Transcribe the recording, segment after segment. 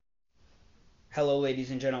Hello,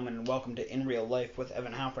 ladies and gentlemen, and welcome to In Real Life with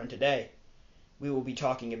Evan Halpern. Today, we will be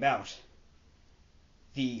talking about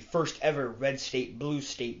the first ever red state, blue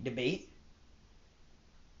state debate,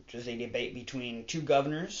 which is a debate between two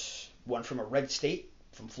governors, one from a red state,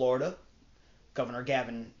 from Florida, Governor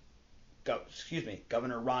Ron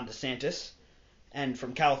Desantis, and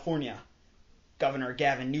from California, Governor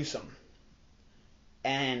Gavin Newsom.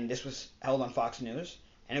 And this was held on Fox News,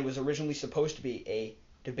 and it was originally supposed to be a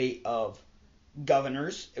debate of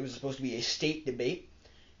governors. It was supposed to be a state debate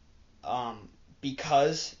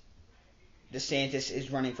because DeSantis is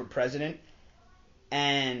running for president,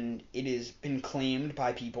 and it has been claimed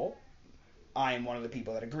by people, I am one of the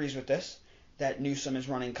people that agrees with this, that Newsom is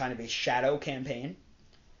running kind of a shadow campaign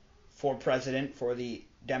for president for the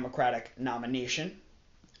Democratic nomination,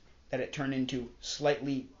 that it turned into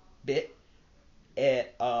slightly bit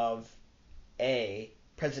of a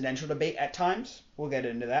presidential debate at times. We'll get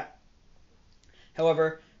into that.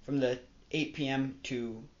 However, from the 8 p.m.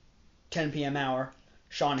 to 10 p.m. hour,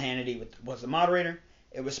 Sean Hannity was the moderator.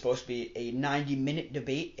 It was supposed to be a 90-minute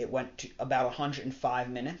debate. It went to about 105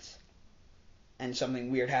 minutes. And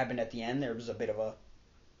something weird happened at the end. There was a bit of a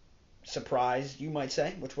surprise, you might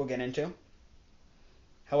say, which we'll get into.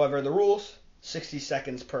 However, the rules, 60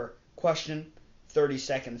 seconds per question, 30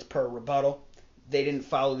 seconds per rebuttal. They didn't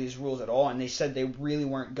follow these rules at all, and they said they really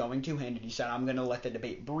weren't going to. Hannity said, I'm going to let the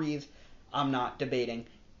debate breathe. I'm not debating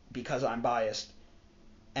because I'm biased.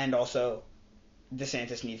 And also,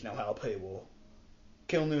 DeSantis needs no help. He will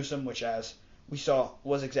kill Newsom, which, as we saw,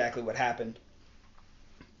 was exactly what happened.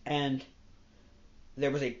 And there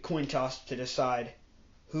was a coin toss to decide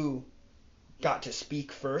who got to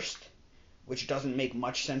speak first, which doesn't make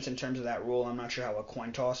much sense in terms of that rule. I'm not sure how a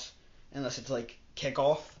coin toss, unless it's like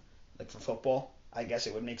kickoff, like for football, I guess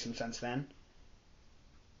it would make some sense then.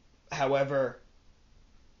 However,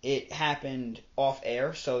 it happened off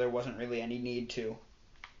air, so there wasn't really any need to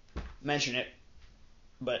mention it,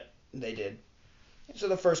 but they did. So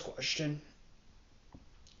the first question,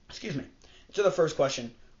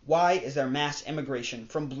 why is there mass immigration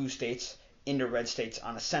from blue states into red states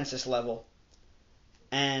on a census level?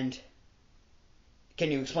 And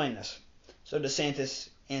can you explain this? So DeSantis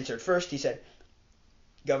answered first. He said,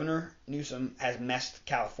 Governor Newsom has messed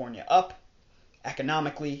California up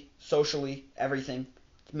economically, socially, everything.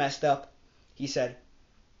 It's messed up. He said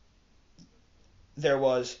there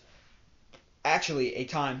was actually a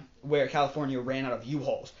time where California ran out of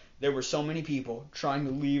U-Hauls. There were so many people trying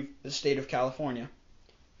to leave the state of California,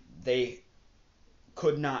 they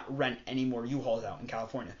could not rent any more U-Hauls out in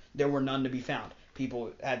California. There were none to be found.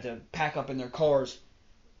 People had to pack up in their cars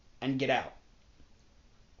and get out.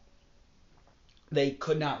 They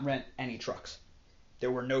could not rent any trucks.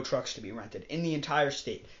 There were no trucks to be rented in the entire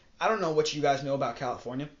state. I don't know what you guys know about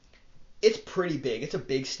California. It's pretty big. It's a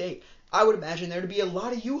big state. I would imagine there to be a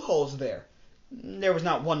lot of U-Hauls there. There was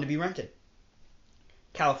not one to be rented.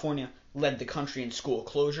 California led the country in school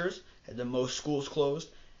closures, had the most schools closed,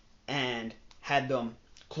 and had them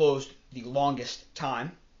closed the longest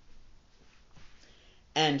time.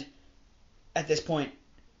 And at this point,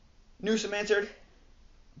 Newsom answered,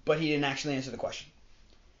 but he didn't actually answer the question.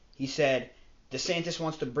 He said, DeSantis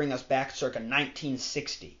wants to bring us back circa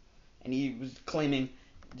 1960. And he was claiming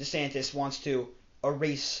DeSantis wants to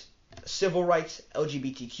erase civil rights,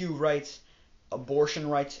 LGBTQ rights, abortion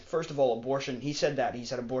rights. First of all, abortion. He said that. He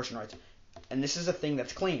said abortion rights. And this is a thing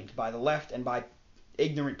that's claimed by the left and by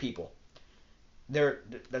ignorant people.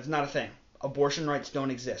 That's not a thing. Abortion rights don't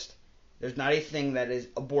exist. There's not a thing that is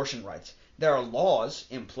abortion rights. There are laws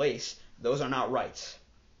in place. Those are not rights.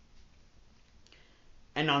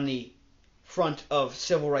 And on the front of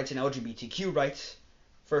civil rights and LGBTQ rights,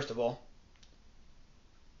 first of all,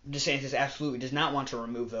 DeSantis absolutely does not want to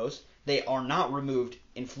remove those. They are not removed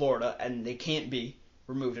in Florida, and they can't be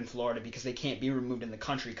removed in Florida because they can't be removed in the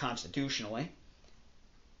country constitutionally.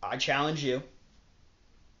 I challenge you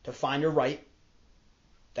to find a right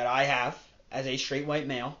that I have as a straight white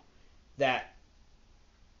male that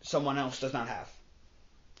someone else does not have.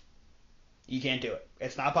 You can't do it.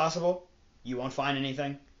 It's not possible. You won't find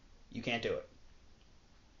anything. You can't do it.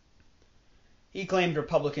 He claimed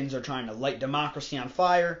Republicans are trying to light democracy on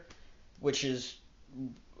fire, which is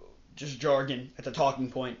just jargon. It's a talking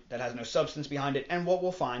point that has no substance behind it. And what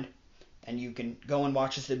we'll find, and you can go and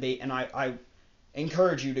watch this debate, and I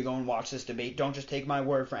encourage you to go and watch this debate. Don't just take my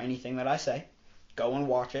word for anything that I say. Go and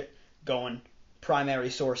watch it. Go and primary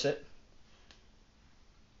source it.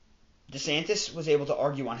 DeSantis was able to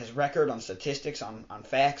argue on his record, on statistics, on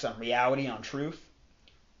facts, on reality, on truth.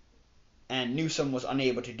 And Newsom was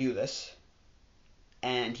unable to do this.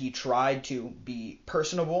 And he tried to be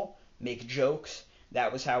personable, make jokes.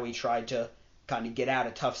 That was how he tried to kind of get out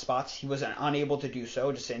of tough spots. He was unable to do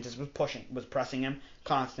so. DeSantis was pressing him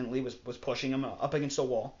constantly, was pushing him up against the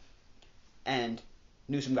wall, and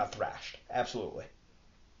Newsom got thrashed. Absolutely.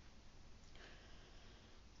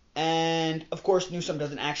 And of course, Newsom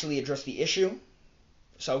doesn't actually address the issue,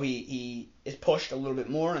 so he is pushed a little bit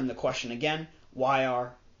more. And the question again: why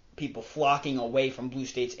are people flocking away from blue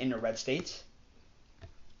states into red states?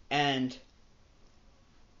 And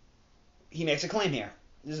he makes a claim here.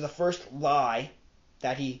 This is the first lie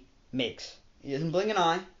that he makes. He doesn't blink an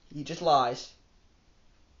eye. He just lies.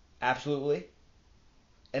 Absolutely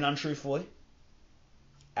and untruthfully,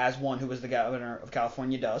 as one who was the governor of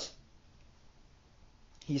California does.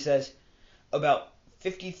 He says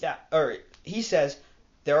he says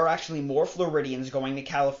there are actually more Floridians going to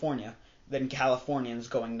California than Californians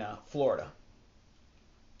going to Florida.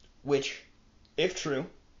 Which, if true,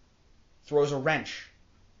 throws a wrench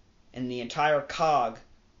in the entire cog,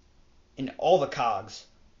 in all the cogs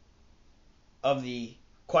of the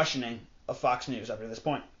questioning of Fox News up to this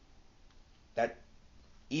point. That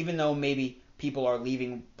even though maybe people are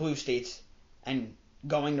leaving blue states and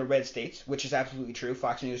going to red states, which is absolutely true,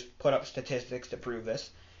 Fox News put up statistics to prove this,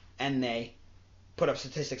 and they put up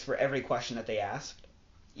statistics for every question that they asked,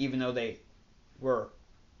 even though they were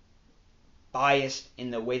biased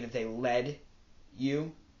in the way that they led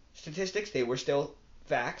you statistics, they were still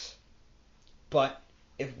facts. But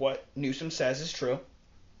if what Newsom says is true,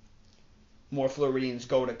 more Floridians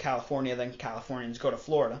go to California than Californians go to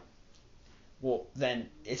Florida, well, then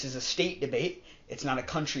this is a state debate. It's not a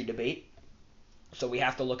country debate. So we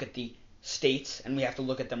have to look at the states, and we have to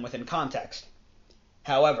look at them within context.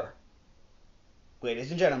 However,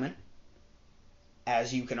 ladies and gentlemen,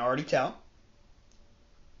 as you can already tell,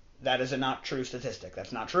 that is a not true statistic.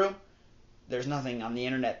 That's not true. There's nothing on the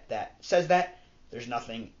internet that says that. There's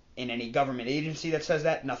nothing in any government agency that says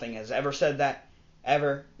that. Nothing has ever said that.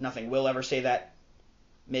 Ever. Nothing will ever say that.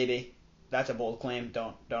 Maybe. That's a bold claim.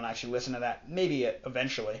 Don't actually listen to that. Maybe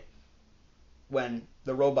eventually, when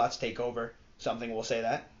the robots take over, something will say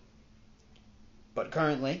that. But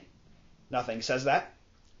currently, nothing says that.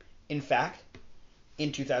 In fact,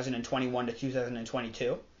 in 2021 to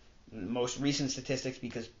 2022, most recent statistics,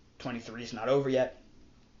 because 23 is not over yet,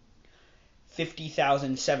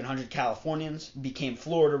 50,700 Californians became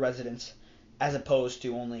Florida residents, as opposed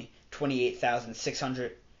to only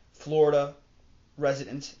 28,600 Florida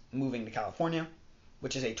residents moving to California,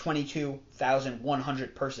 which is a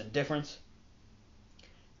 22,100 person difference.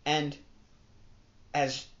 And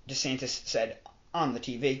as DeSantis said on the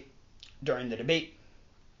TV during the debate,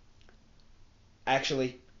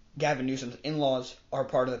 actually, Gavin Newsom's in-laws are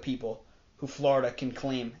part of the people who Florida can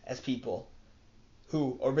claim as people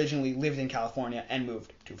who originally lived in California and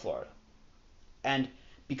moved to Florida. And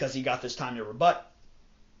because he got this time to rebut,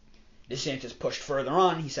 DeSantis pushed further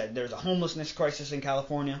on. He said there's a homelessness crisis in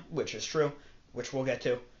California, which is true, which we'll get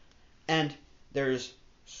to. And there's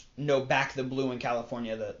no back the blue in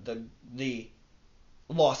California. The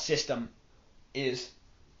law system is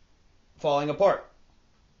falling apart.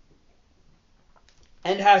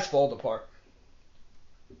 And has fallen apart.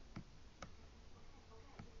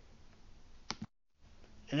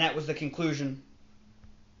 And that was the conclusion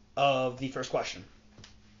of the first question.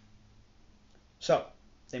 So,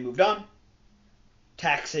 they moved on.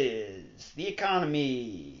 Taxes, the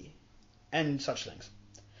economy, and such things.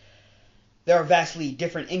 There are vastly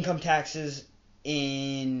different income taxes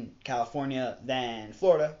in California than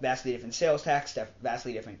Florida. Vastly different sales tax,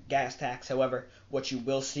 vastly different gas tax. However, what you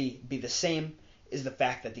will see be the same is the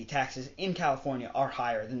fact that the taxes in California are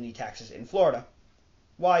higher than the taxes in Florida.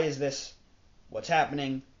 Why is this? What's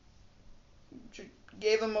happening?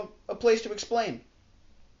 Gave them a place to explain.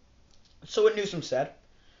 So what Newsom said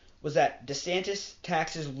was that DeSantis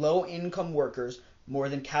taxes low-income workers more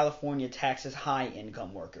than California taxes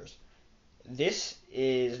high-income workers. This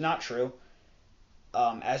is not true.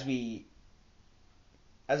 As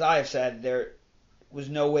I have said, there was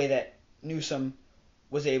no way that Newsom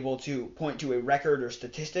was able to point to a record or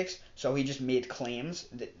statistics, so he just made claims.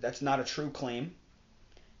 That's not a true claim.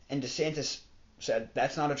 And DeSantis said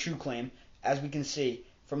that's not a true claim, as we can see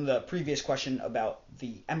from the previous question about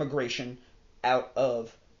the emigration out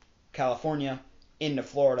of California into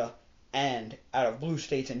Florida and out of blue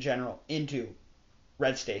states in general into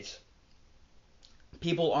red states.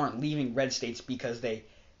 People aren't leaving red states because they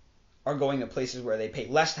are going to places where they pay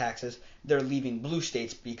less taxes. They're leaving blue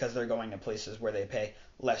states because they're going to places where they pay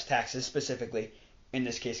less taxes, specifically, in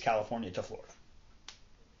this case, California to Florida.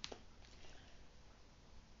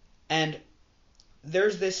 And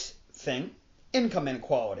there's this thing, income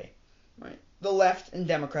inequality, right? the left and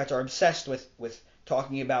Democrats are obsessed with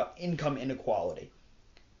talking about income inequality.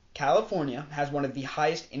 California has one of the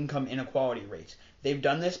highest income inequality rates. They've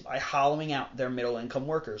done this by hollowing out their middle income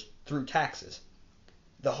workers through taxes.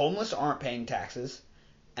 The homeless aren't paying taxes,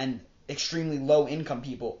 and extremely low income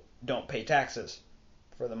people don't pay taxes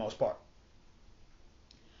for the most part.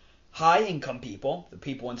 High income people, the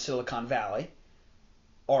people in Silicon Valley,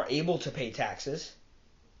 are able to pay taxes,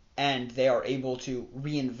 and they are able to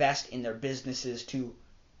reinvest in their businesses to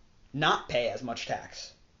not pay as much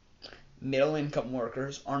tax. Middle income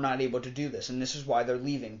workers are not able to do this, and this is why they're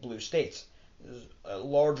leaving blue states. This is a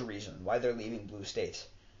large reason why they're leaving blue states.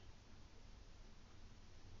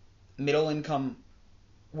 Middle income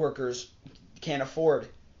workers can't afford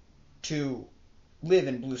to live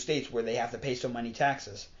in blue states where they have to pay so many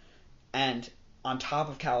taxes. And on top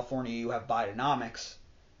of California, you have Bidenomics,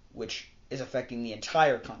 which is affecting the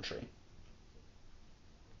entire country.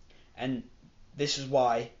 And this is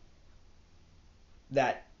why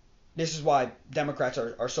Democrats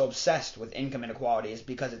are so obsessed with income inequality, is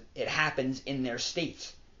because it happens in their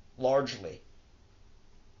states largely.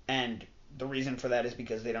 And the reason for that is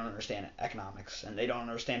because they don't understand economics, and they don't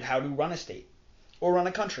understand how to run a state, or run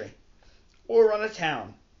a country, or run a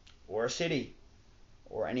town, or a city,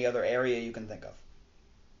 or any other area you can think of.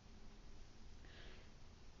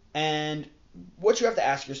 And what you have to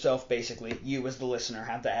ask yourself, basically, you as the listener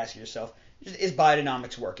have to ask yourself, is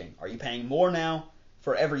Bidenomics working? Are you paying more now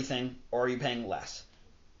for everything, or are you paying less?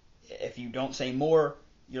 If you don't say more,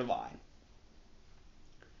 you're lying.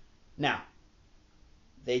 Now,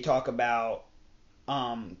 they talk about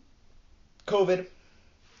COVID,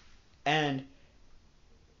 and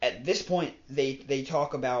at this point, they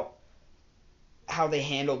talk about how they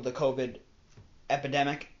handled the COVID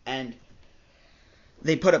epidemic, and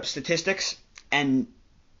they put up statistics, and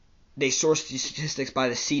they sourced these statistics by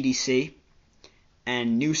the CDC,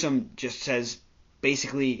 and Newsom just says,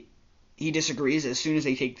 basically, he disagrees. As soon as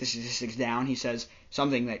they take the statistics down, he says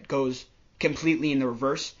something that goes completely in the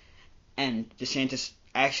reverse, and Desantis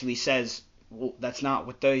actually says, well, that's not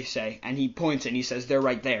what they say, and he points and he says, they're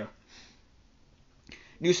right there.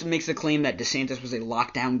 Newsom makes the claim that Desantis was a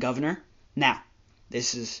lockdown governor. Now,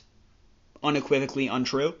 this is unequivocally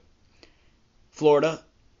untrue.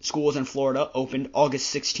 Schools in Florida opened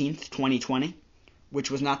August 16th, 2020, which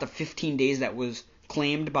was not the 15 days that was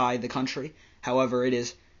claimed by the country. However, it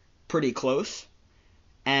is pretty close.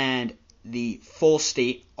 And the full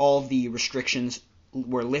state, all of the restrictions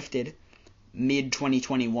were lifted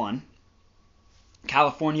mid-2021.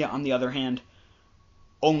 California, on the other hand,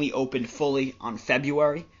 only opened fully on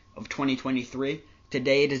February of 2023.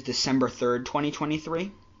 Today it is December 3rd,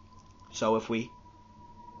 2023. So if we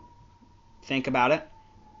think about it,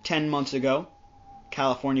 10 months ago,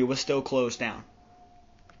 California was still closed down,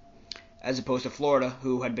 as opposed to Florida,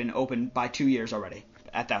 who had been open by 2 years already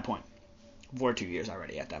at that point. For 2 years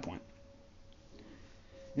already at that point.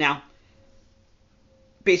 Now,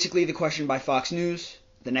 basically the question by Fox News,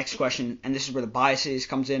 the next question, and this is where the biases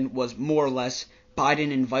comes in, was more or less,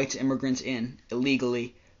 Biden invites immigrants in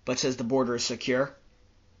illegally, but says the border is secure,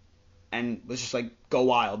 and was just like, go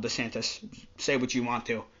wild, DeSantis, say what you want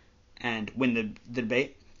to, and win the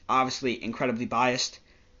debate. Obviously, incredibly biased.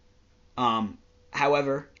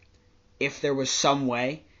 However, if there was some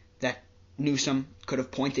way that Newsom could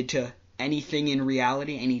have pointed to anything in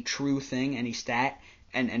reality, any true thing, any stat,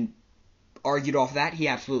 and argued off that, he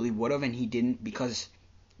absolutely would have, and he didn't, because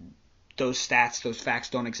those stats, those facts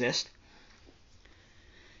don't exist.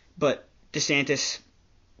 But DeSantis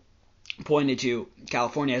pointed to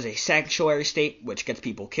California as a sanctuary state, which gets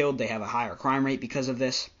people killed. They have a higher crime rate because of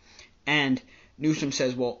this. And Newsom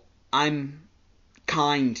says, well, I'm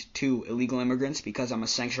kind to illegal immigrants because I'm a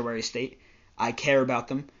sanctuary state. I care about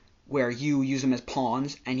them, where you use them as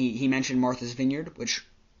pawns. And he mentioned Martha's Vineyard, which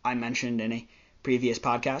I mentioned in a previous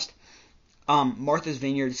podcast. Martha's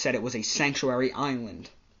Vineyard said it was a sanctuary island,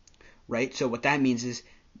 right? So what that means is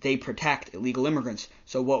they protect illegal immigrants.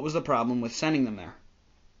 So what was the problem with sending them there?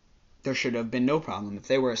 There should have been no problem. If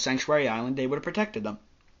they were a sanctuary island, they would have protected them.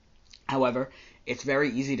 However, it's very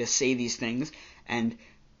easy to say these things and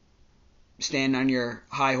stand on your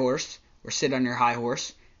high horse or sit on your high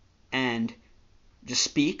horse and just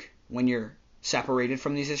speak when you're separated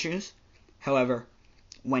from these issues. However,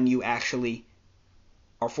 when you actually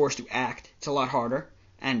are forced to act, it's a lot harder.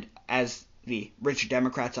 And as the rich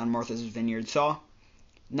Democrats on Martha's Vineyard saw,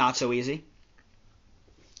 not so easy.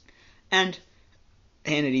 And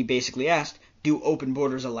Hannity basically asked, do open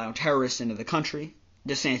borders allow terrorists into the country?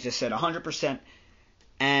 DeSantis said 100%,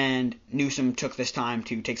 and Newsom took this time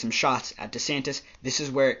to take some shots at DeSantis. This is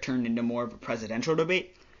where it turned into more of a presidential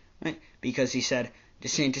debate, right? Because he said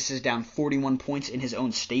DeSantis is down 41 points in his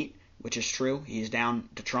own state, which is true. He is down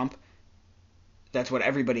to Trump. That's what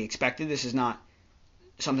everybody expected. This is not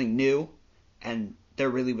something new, and there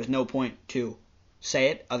really was no point to say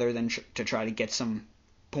it other than to try to get some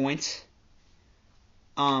points.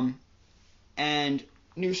 And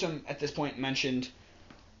Newsom at this point mentioned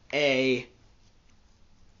the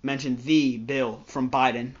bill from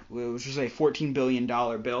Biden, which was a $14 billion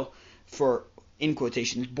bill for, in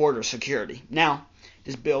quotations, border security. Now,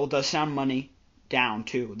 this bill does sound money down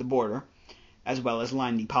to the border, as well as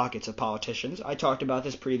line the pockets of politicians. I talked about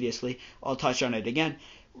this previously. I'll touch on it again.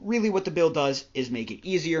 Really what the bill does is make it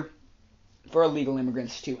easier for illegal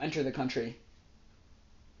immigrants to enter the country.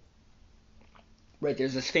 Right,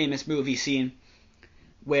 there's this famous movie scene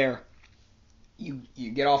where you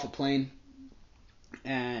get off a plane,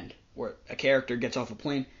 and where a character gets off a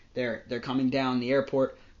plane, they're coming down the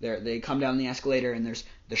airport, they come down the escalator, and there's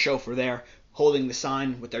the chauffeur there holding the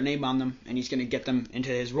sign with their name on them, and he's going to get them into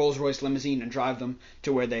his Rolls-Royce limousine and drive them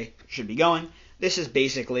to where they should be going. This is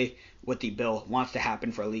basically what the bill wants to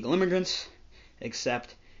happen for illegal immigrants,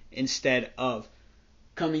 except instead of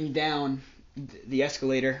coming down the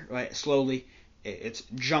escalator, right, slowly, it's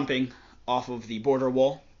jumping off of the border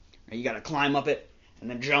wall. You got to climb up it and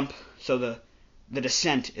then jump, so the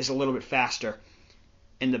descent is a little bit faster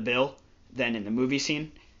in the bill than in the movie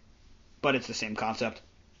scene, but it's the same concept.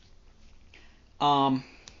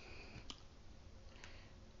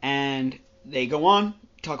 And they go on,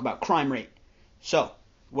 talk about crime rate. So,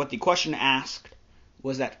 what the question asked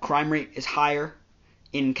was that crime rate is higher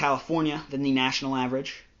in California than the national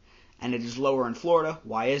average, and it is lower in Florida.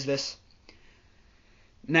 Why is this?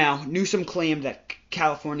 Now, Newsom claimed that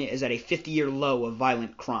California is at a 50-year low of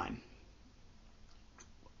violent crime.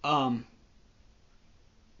 Kind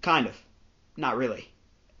of. Not really.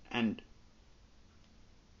 And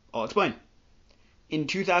I'll explain. In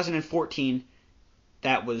 2014,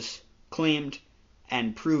 that was claimed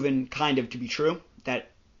and proven kind of to be true,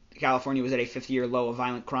 that California was at a 50-year low of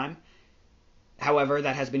violent crime. However,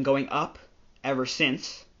 that has been going up ever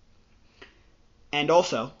since. And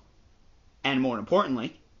also, and more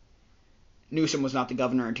importantly, Newsom was not the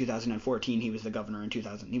governor in 2014. He was the governor in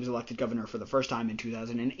 2000. He was elected governor for the first time in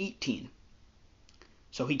 2018.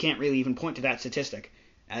 So he can't really even point to that statistic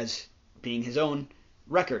as being his own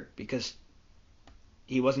record, because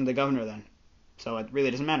he wasn't the governor then. So it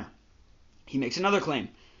really doesn't matter. He makes another claim.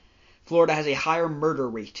 Florida has a higher murder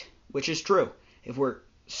rate, which is true. If we're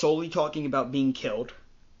solely talking about being killed,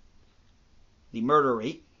 the murder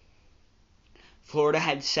rate, Florida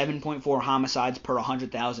had 7.4 homicides per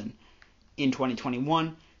 100,000 in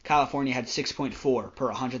 2021. California had 6.4 per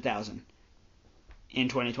 100,000 in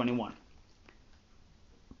 2021.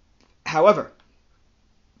 However,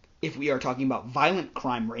 if we are talking about violent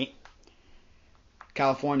crime rate,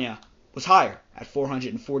 California was higher at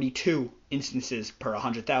 442 instances per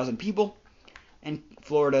 100,000 people, and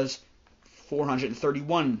Florida's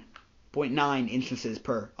 431.9 instances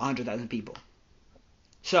per 100,000 people.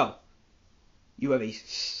 So, you have a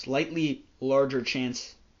slightly larger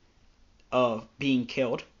chance of being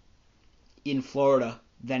killed in Florida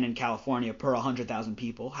than in California per 100,000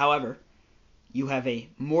 people. However, you have a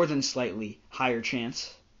more than slightly higher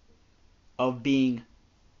chance of being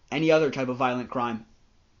any other type of violent crime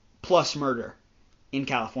plus murder in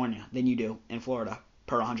California than you do in Florida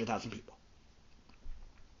per 100,000 people.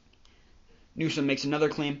 Newsom makes another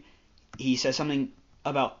claim. He says something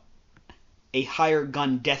about a higher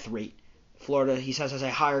gun death rate. Florida, he says, has a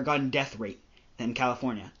higher gun death rate than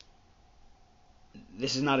California.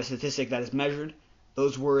 This is not a statistic that is measured.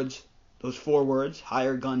 Those words, those four words,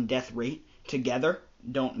 higher gun death rate, together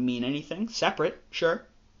don't mean anything. Separate, sure,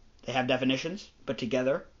 they have definitions, but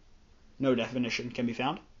together, no definition can be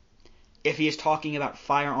found. If he is talking about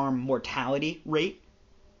firearm mortality rate,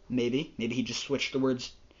 maybe he just switched the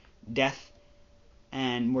words death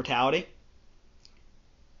and mortality.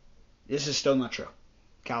 This is still not true.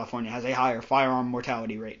 California has a higher firearm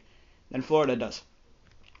mortality rate than Florida does.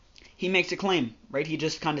 He makes a claim, right? He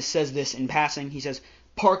just kind of says this in passing. He says,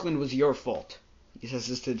 Parkland was your fault. He says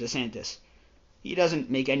this to DeSantis. He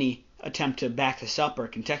doesn't make any attempt to back this up or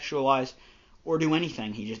contextualize or do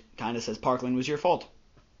anything. He just kind of says Parkland was your fault.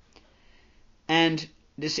 And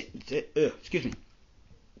DeSantis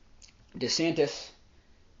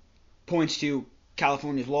points to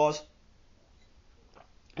California's laws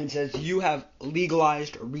and says you have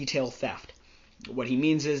legalized retail theft. What he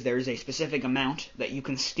means is there is a specific amount that you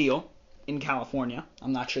can steal in California.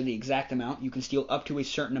 I'm not sure the exact amount. You can steal up to a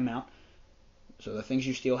certain amount. So the things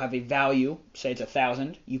you steal have a value. Say it's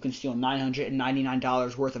 $1,000. You can steal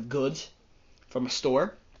 $999 worth of goods from a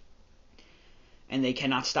store. and they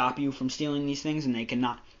cannot stop you from stealing these things, and they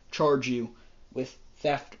cannot charge you with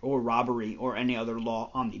theft or robbery or any other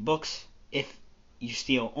law on the books if you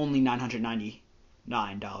steal only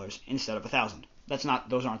 $999 instead of $1,000.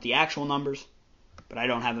 Those aren't the actual numbers, but I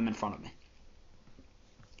don't have them in front of me.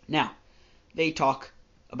 Now, they talk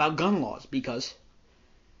about gun laws because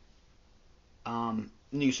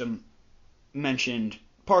Newsom mentioned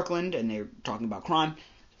Parkland, and they're talking about crime.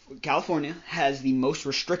 California has the most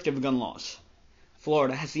restrictive gun laws.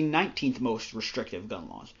 Florida has the 19th most restrictive gun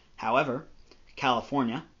laws. However,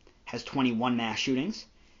 California has 21 mass shootings,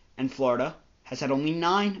 and Florida has had only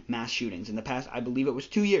 9 mass shootings in the past, I believe it was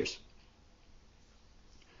 2 years.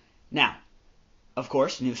 Now, of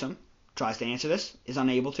course, Newsom tries to answer this, is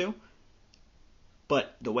unable to,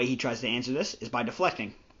 but the way he tries to answer this is by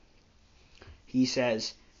deflecting. He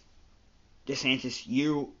says, DeSantis,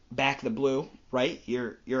 you back the blue, right?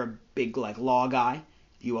 You're a big law guy.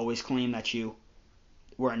 You always claim that you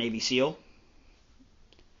were a Navy SEAL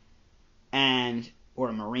or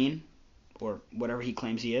a Marine or whatever he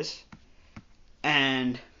claims he is.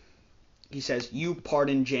 And he says, you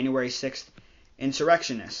pardoned January 6th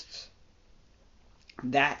insurrectionists.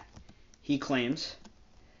 That, he claims,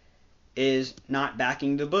 is not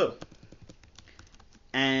backing the blue.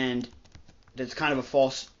 And that's kind of a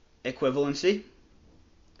false equivalency,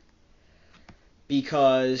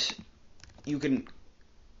 because you can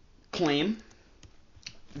claim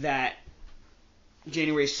that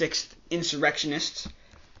January 6th insurrectionists,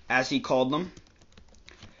 as he called them,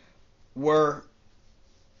 were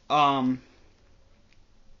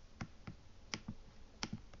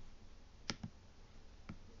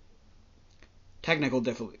technical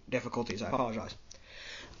difficulties. I apologize.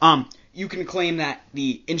 You can claim that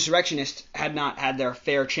the insurrectionists had not had their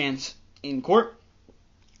fair chance in court.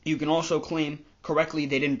 You can also claim correctly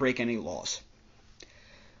they didn't break any laws.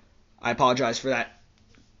 I apologize for that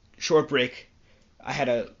short break. I had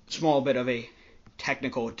a small bit of a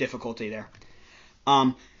technical difficulty there.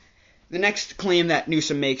 The next claim that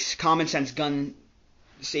Newsom makes, common sense gun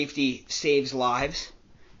safety saves lives,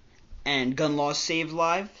 and gun laws save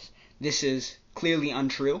lives. This is clearly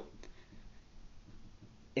untrue.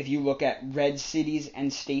 If you look at red cities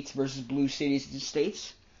and states versus blue cities and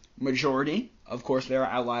states, majority, of course there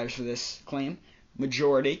are outliers for this claim,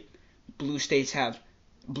 majority, blue states have,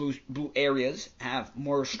 blue areas have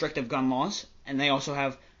more restrictive gun laws, and they also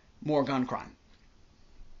have more gun crime.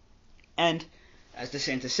 And, as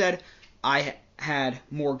DeSantis said, I had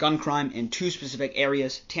more gun crime in 2 specific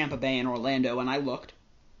areas, Tampa Bay and Orlando, and I looked.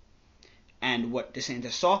 And what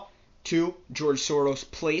DeSantis saw, 2 George Soros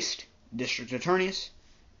placed district attorneys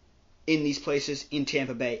in these places, in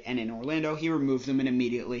Tampa Bay and in Orlando. He removed them, and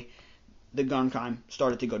immediately the gun crime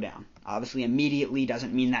started to go down. Obviously, immediately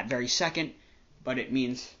doesn't mean that very second, but it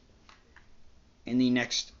means in the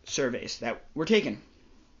next surveys that were taken.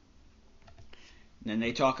 And then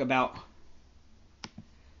they talk about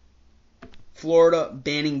Florida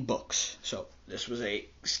banning books. So this was a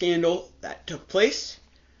scandal that took place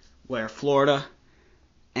where Florida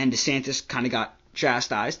and DeSantis kind of got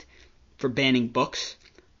chastised for banning books.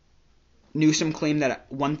 Newsom claimed that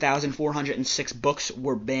 1,406 books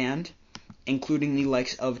were banned, including the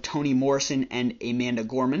likes of Toni Morrison and Amanda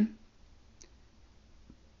Gorman.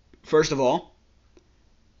 First of all,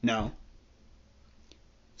 no.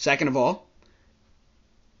 Second of all,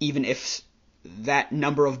 even if that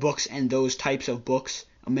number of books and those types of books,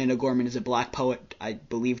 Amanda Gorman is a black poet. I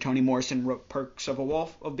believe Toni Morrison wrote Perks of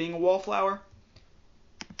Being a Wallflower.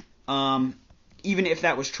 Even if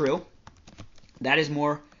that was true, that is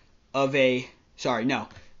more of a... Sorry, no.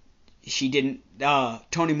 She didn't...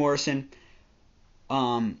 Toni Morrison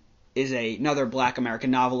is another black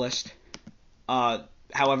American novelist.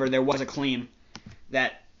 However, there was a claim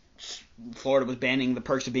that Florida was banning the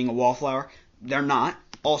Perks of Being a Wallflower. They're not.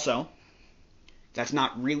 Also, that's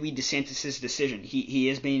not really DeSantis' decision. He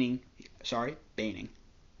is banning.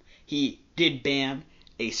 He did ban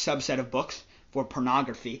a subset of books for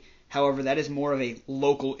pornography. However, that is more of a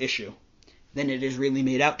local issue than it is really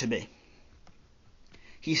made out to be.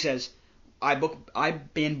 He says, I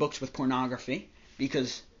ban books with pornography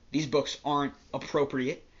because these books aren't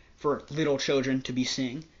appropriate for little children to be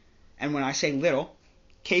seeing. And when I say little,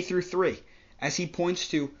 K through 3. As he points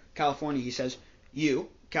to California, he says, you,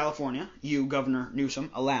 California, you, Governor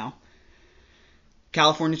Newsom, allow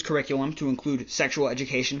California's curriculum to include sexual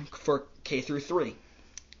education for K through 3.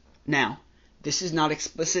 Now, this is not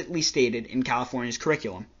explicitly stated in California's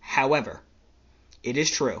curriculum. However, it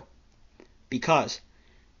is true because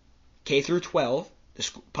K through 12,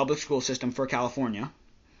 the public school system for California,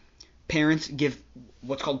 parents give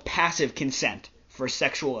what's called passive consent for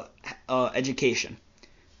sexual education,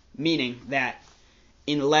 meaning that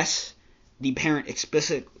unless the parent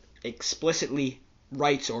explicitly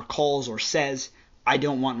writes or calls or says, I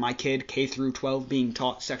don't want my kid K through 12 being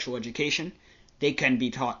taught sexual education, they can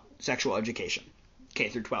be taught sexual education, K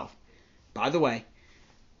through 12. By the way,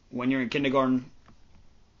 when you're in kindergarten,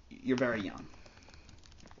 you're very young.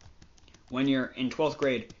 When you're in 12th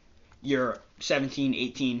grade, you're 17,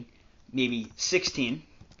 18, maybe 16,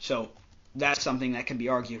 so that's something that can be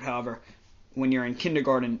argued. However, when you're in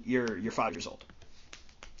kindergarten, you're 5 years old.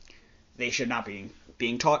 They should not be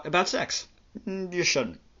being taught about sex. You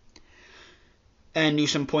shouldn't. And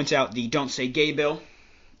Newsom points out the Don't Say Gay bill,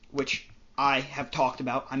 which I have talked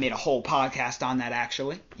about. I made a whole podcast on that,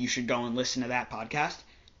 actually. You should go and listen to that podcast.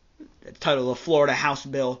 The title of Florida House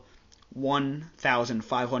Bill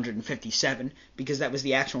 1557, because that was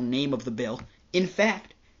the actual name of the bill. In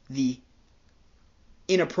fact, the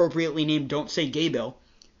inappropriately named Don't Say Gay bill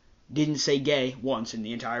didn't say gay once in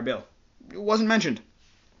the entire bill. It wasn't mentioned.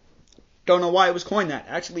 Don't know why it was coined that.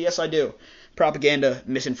 Actually, yes, I do. Propaganda,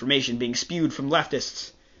 misinformation being spewed from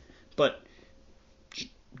leftists. But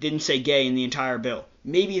didn't say gay in the entire bill.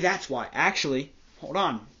 Maybe that's why. Actually, hold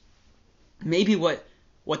on. Maybe what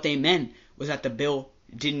they meant was that the bill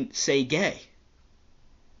didn't say gay.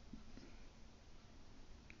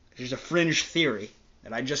 There's a fringe theory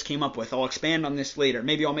that I just came up with. I'll expand on this later.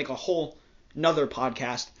 Maybe I'll make a whole another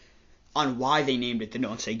podcast on why they named it the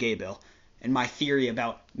Don't Say Gay bill, and my theory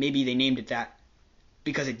about maybe they named it that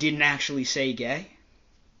because it didn't actually say gay.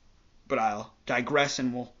 But I'll digress,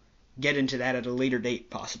 and we'll get into that at a later date,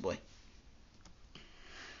 possibly.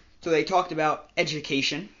 So they talked about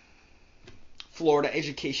education. Florida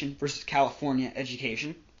education versus California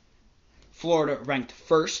education. Florida ranked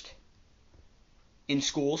first in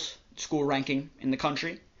schools, school ranking in the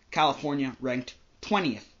country. California ranked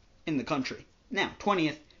 20th in the country. Now,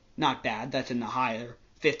 20th, not bad. That's in the higher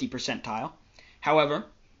 50 percentile. However,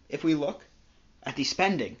 if we look at the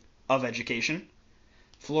spending of education,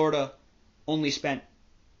 Florida only spent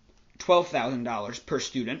 $12,000 per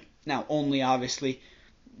student. Now, only obviously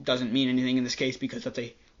doesn't mean anything in this case because that's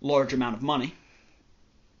a large amount of money.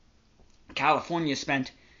 California spent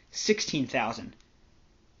 $16,000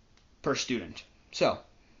 per student. So,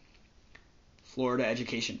 Florida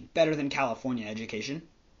education better than California education.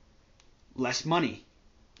 Less money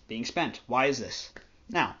being spent. Why is this?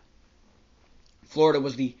 Now, Florida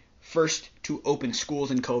was the first to open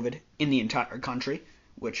schools in COVID in the entire country,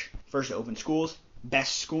 which first to open schools,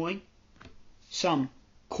 best schooling, some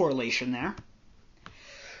correlation there.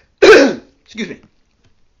 Excuse me.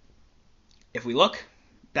 If we look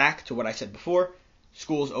back to what I said before,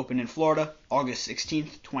 schools opened in Florida August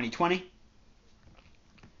 16th, 2020.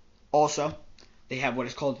 Also, they have what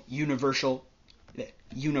is called universal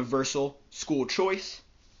school choice,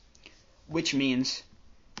 which means,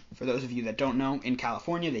 for those of you that don't know, in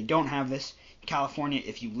California they don't have this. In California,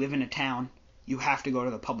 if you live in a town, you have to go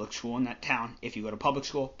to the public school in that town. If you go to public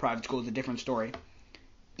school, private school is a different story.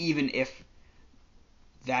 Even if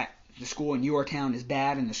the school in your town is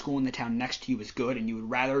bad and the school in the town next to you is good and you would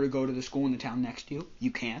rather go to the school in the town next to you,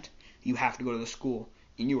 you can't. You have to go to the school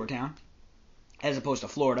in your town. As opposed to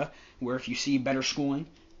Florida, where if you see better schooling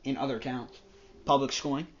in other towns, public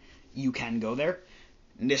schooling, you can go there.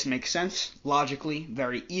 And this makes sense logically,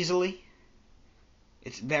 very easily.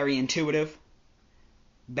 It's very intuitive.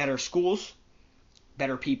 Better schools,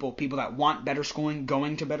 better people that want better schooling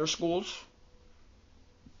going to better schools.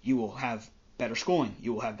 You will have better schooling.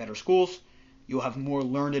 You will have better schools. You will have more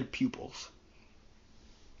learned pupils.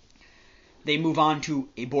 They move on to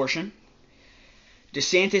abortion.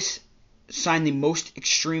 Desantis signed the most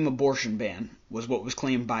extreme abortion ban, was what was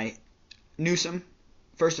claimed by Newsom.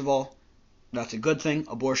 First of all, that's a good thing.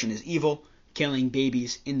 Abortion is evil. Killing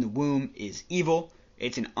babies in the womb is evil.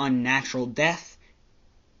 It's an unnatural death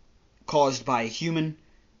caused by a human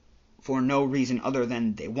for no reason other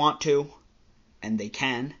than they want to, and they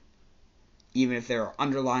can. Even if there are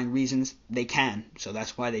underlying reasons, they can. So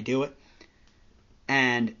that's why they do it.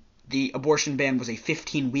 And the abortion ban was a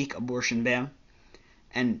 15-week abortion ban.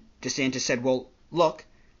 And DeSantis said, well, look,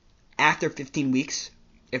 after 15 weeks,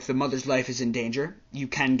 if the mother's life is in danger, you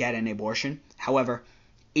can get an abortion. However,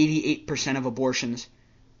 88% of abortions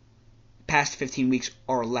past 15 weeks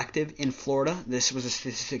are elective in Florida. This was a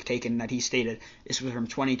statistic taken that he stated. This was from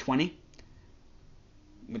 2020,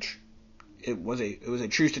 which it was a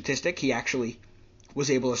true statistic. He actually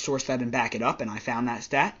was able to source that and back it up, and I found that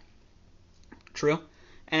stat. True.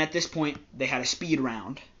 And at this point, they had a speed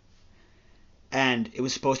round. And it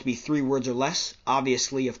was supposed to be 3 words or less.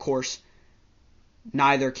 Obviously, of course,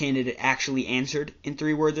 Neither candidate actually answered in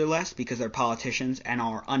 3 words or less because they're politicians and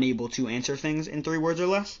are unable to answer things in 3 words or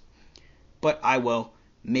less. But I will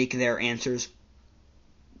make their answers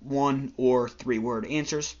 1 or 3 word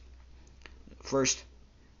answers. First,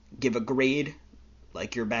 give a grade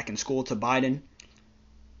like you're back in school to Biden.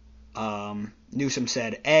 Newsom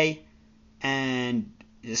said A, and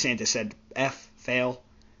Desantis said F, fail.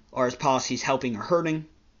 Are his policies helping or hurting?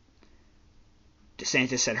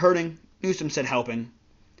 Desantis said hurting. Newsom said helping.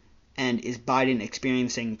 And is Biden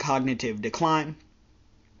experiencing cognitive decline?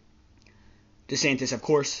 Desantis, of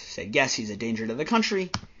course, said yes, he's a danger to the country.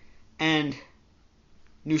 And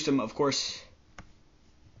Newsom, of course,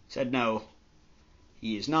 said no,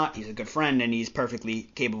 he is not. He's a good friend, and he's perfectly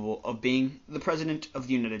capable of being the President of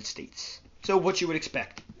the United States. So what you would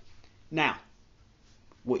expect. Now,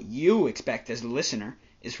 what you expect as the listener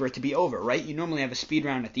is for it to be over, right? You normally have a speed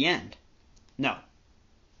round at the end. No.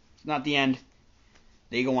 It's not the end.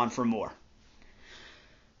 They go on for more.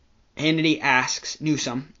 Hannity asks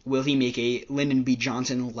Newsom, will he make a Lyndon B.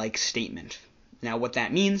 Johnson-like statement? Now, what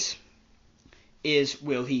that means is,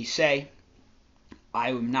 will he say, I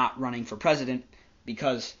am not running for president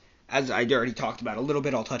because, as I already talked about a little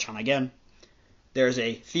bit, I'll touch on again, there's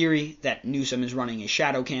a theory that Newsom is running a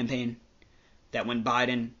shadow campaign, that when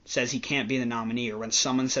Biden says he can't be the nominee, or when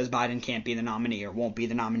someone says Biden can't be the nominee or won't be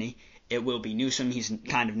the nominee, it will be Newsom. He's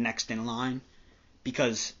kind of next in line,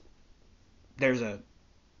 because there's a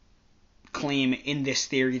claim in this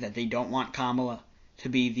theory that they don't want Kamala to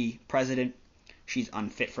be the president. She's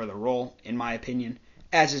unfit for the role, in my opinion,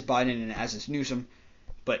 as is Biden and as is Newsom.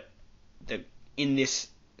 But in this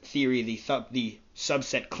theory, the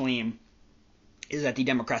subset claim is that the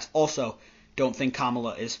Democrats also don't think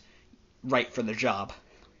Kamala is right for the job.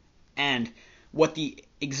 And what the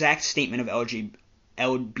exact statement of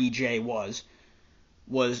LBJ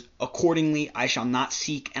was, accordingly, I shall not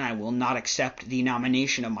seek and I will not accept the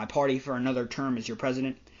nomination of my party for another term as your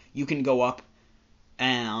president. You can go up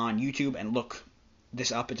on YouTube and look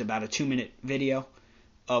this up. It's about a 2-minute video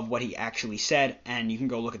of what he actually said, and you can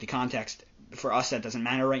go look at the context. For us, that doesn't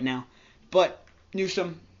matter right now. But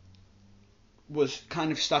Newsom was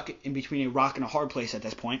kind of stuck in between a rock and a hard place at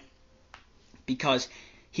this point, because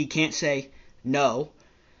he can't say, no,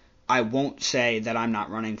 I won't say that I'm not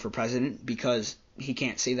running for president, because he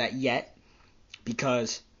can't say that yet,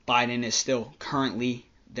 because Biden is still currently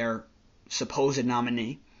their supposed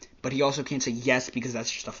nominee. But he also can't say yes, because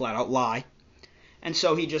that's just a flat-out lie. And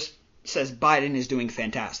so he just says Biden is doing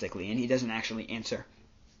fantastically, and he doesn't actually answer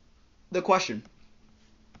the question.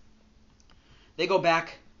 They go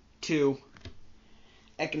back to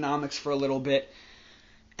economics for a little bit,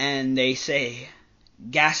 and they say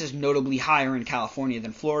gas is notably higher in California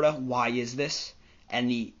than Florida. Why is this? And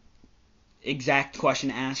the exact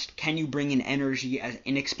question asked, can you bring in energy as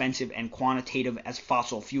inexpensive and quantitative as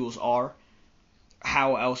fossil fuels are?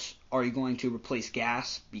 How else are you going to replace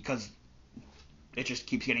gas? Because it just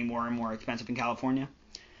keeps getting more and more expensive in California.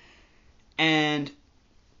 And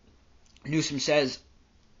Newsom says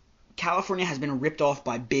California has been ripped off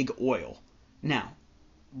by big oil. Now,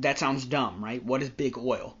 that sounds dumb, right? What is big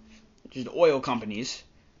oil? Just oil companies.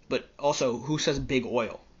 But also, who says big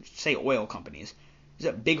oil? Say oil companies. Is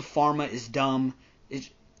that big pharma is dumb?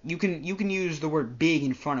 You can use the word big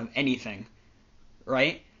in front of anything,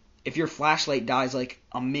 right? If your flashlight dies like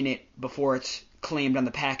a minute before it's claimed on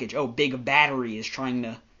the package, oh, big battery is trying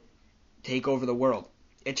to take over the world.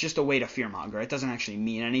 It's just a way to fearmonger. It doesn't actually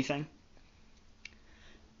mean anything.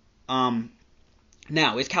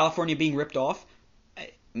 Now, is California being ripped off?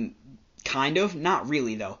 Kind of. Not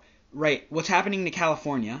really, though. Right. What's happening to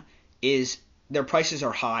California is their prices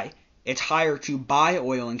are high. It's higher to buy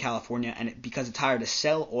oil in California, and because it's higher to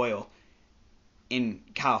sell oil in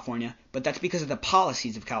California, but that's because of the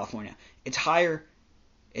policies of California.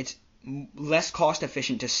 It's less cost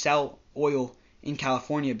efficient to sell oil in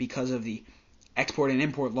California because of the export and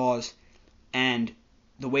import laws and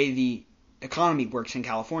the way the economy works in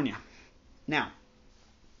California. Now,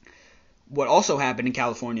 what also happened in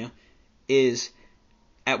California is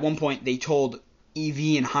at one point they told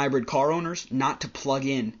EV and hybrid car owners not to plug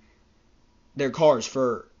in their cars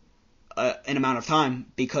for an amount of time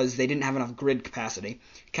because they didn't have enough grid capacity.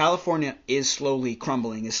 California is slowly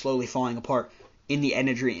crumbling, is slowly falling apart in the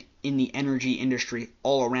energy industry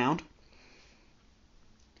all around.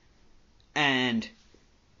 And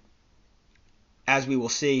as we will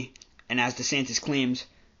see, and as DeSantis claims,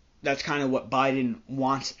 that's kind of what Biden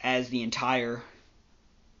wants as the entire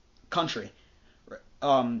country.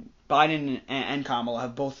 Biden and Kamala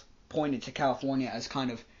have both pointed to California as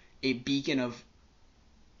kind of a beacon of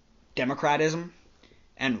democratism,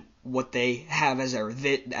 and what they have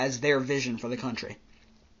as their vision for the country.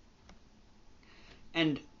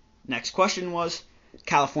 And next question was,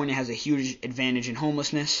 California has a huge advantage in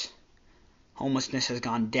homelessness. Homelessness has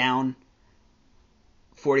gone down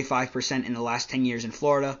 45% in the last 10 years in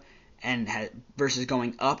Florida, and versus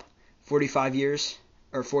going up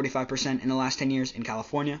 45% in the last 10 years in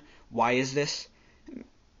California. Why is this?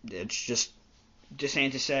 It's just,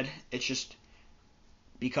 DeSantis said it's just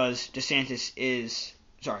because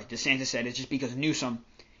DeSantis said it's just because Newsom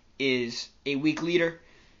is a weak leader.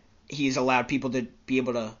 He's allowed people to be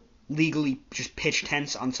able to legally just pitch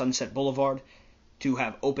tents on Sunset Boulevard, to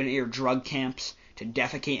have open-air drug camps, to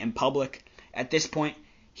defecate in public. At this point,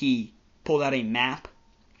 he pulled out a map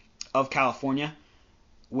of California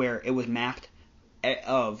where it was mapped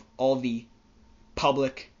of all the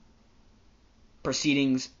public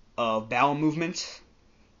proceedings of bowel movements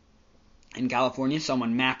in California.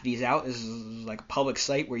 Someone mapped these out. This is like a public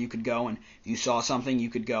site where you could go, and if you saw something, you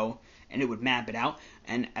could go and it would map it out.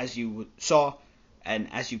 And as you saw,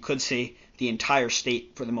 and as you could see, the entire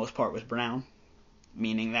state for the most part was brown,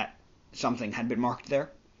 meaning that something had been marked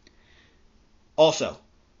there. Also,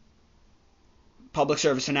 public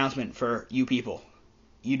service announcement for you people.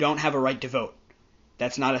 You don't have a right to vote.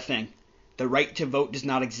 That's not a thing. The right to vote does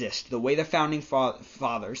not exist. The way the founding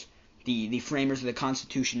fathers, the framers of the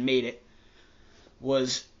Constitution, made it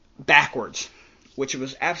was backwards, which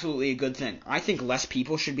was absolutely a good thing. I think less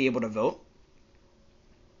people should be able to vote,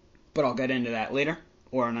 but I'll get into that later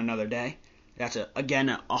or on another day. That's, a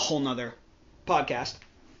whole nother podcast.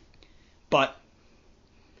 But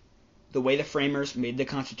the way the framers made the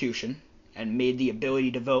Constitution and made the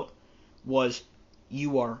ability to vote was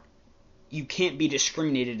you can't be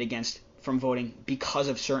discriminated against from voting because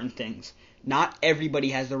of certain things. Not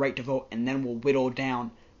everybody has the right to vote, and then we'll whittle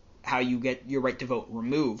down how you get your right to vote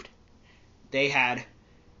removed.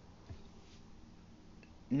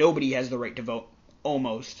 Nobody has the right to vote,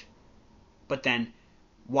 almost. But then,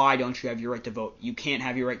 why don't you have your right to vote? You can't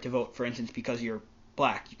have your right to vote, for instance, because you're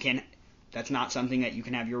black. That's not something that you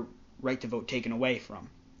can have your right to vote taken away from.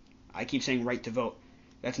 I keep saying right to vote.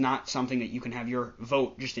 That's not something that you can have your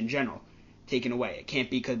vote, just in general, taken away. It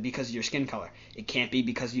can't be because of your skin color. It can't be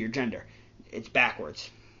because of your gender. It's backwards.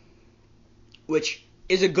 Which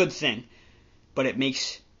is a good thing, but it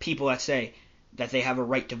makes people that say that they have a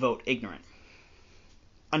right to vote ignorant.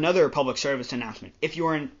 Another public service announcement. If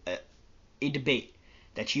you're in a debate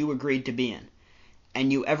that you agreed to be in,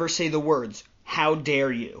 and you ever say the words, "How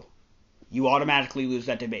dare you?" you automatically lose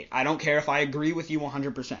that debate. I don't care if I agree with you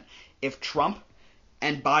 100%. If Trump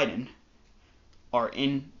and Biden are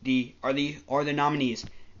the nominees,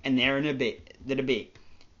 and they're in the debate,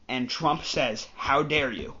 and Trump says, "How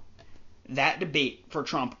dare you?" that debate for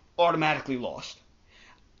Trump automatically lost.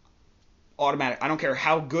 Automatic. I don't care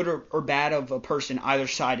how good or bad of a person either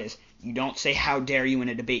side is. You don't say "how dare you" in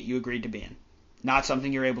a debate you agreed to be in. Not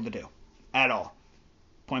something you're able to do at all.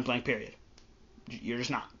 Point blank period. You're just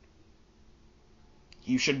not.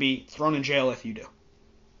 You should be thrown in jail if you do.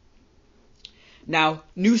 Now,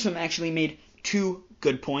 Newsom actually made two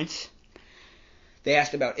good points. They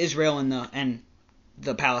asked about Israel and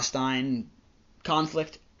the Palestine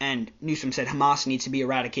conflict, and Newsom said Hamas needs to be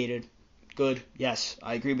eradicated. Good, yes,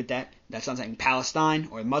 I agree with that. That's not saying Palestine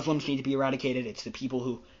or Muslims need to be eradicated. It's the people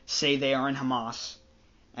who say they are in Hamas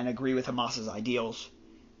and agree with Hamas's ideals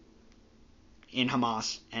in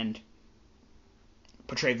Hamas and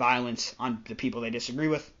portray violence on the people they disagree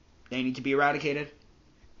with. They need to be eradicated.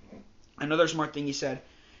 Another smart thing he said,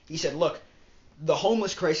 look, the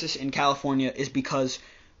homeless crisis in California is because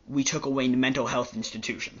we took away mental health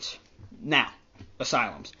institutions. Now,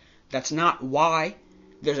 asylums. That's not why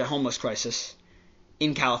there's a homeless crisis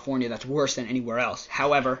in California that's worse than anywhere else.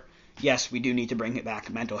 However, yes, we do need to bring it back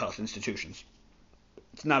to mental health institutions.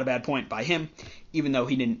 It's not a bad point by him, even though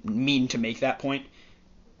he didn't mean to make that point.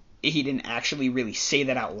 He didn't actually really say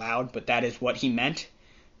that out loud, but that is what he meant,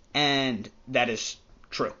 and that is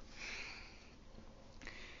true.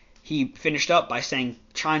 He finished up by saying,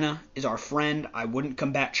 China is our friend, I wouldn't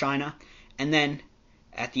combat China. And then,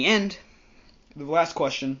 at the end, the last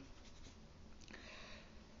question,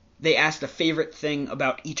 they asked a favorite thing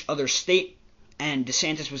about each other state, and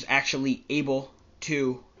DeSantis was actually able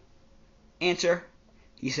to answer.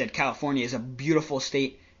 He said California is a beautiful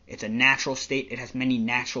state, it's a natural state, it has many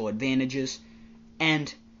natural advantages,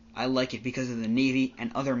 and I like it because of the Navy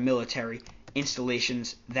and other military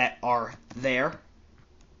installations that are there.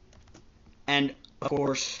 And, of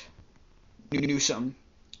course, Newsom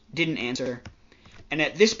didn't answer. And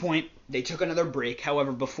at this point, they took another break.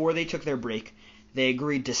 However, before they took their break, they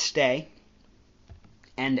agreed to stay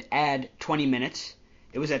and add 20 minutes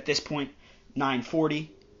It was at this point 9:40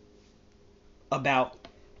 about,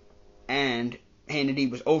 and Hannity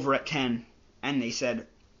was over at 10, and they said,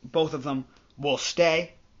 both of them, we'll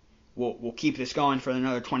stay, we'll keep this going for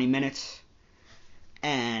another 20 minutes,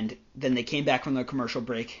 and then they came back from the commercial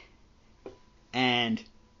break, and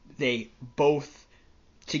they both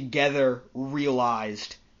together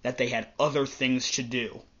realized that they had other things to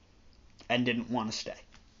do and didn't want to stay.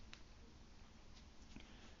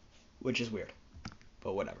 Which is weird,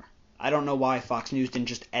 but whatever. I don't know why Fox News didn't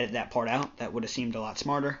just edit that part out. That would have seemed a lot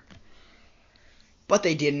smarter. But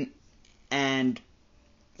they didn't, and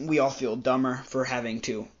we all feel dumber for having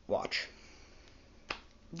to watch.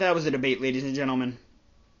 That was the debate, ladies and gentlemen.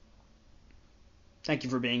 Thank you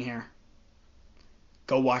for being here.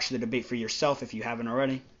 Go watch the debate for yourself if you haven't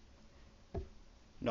already.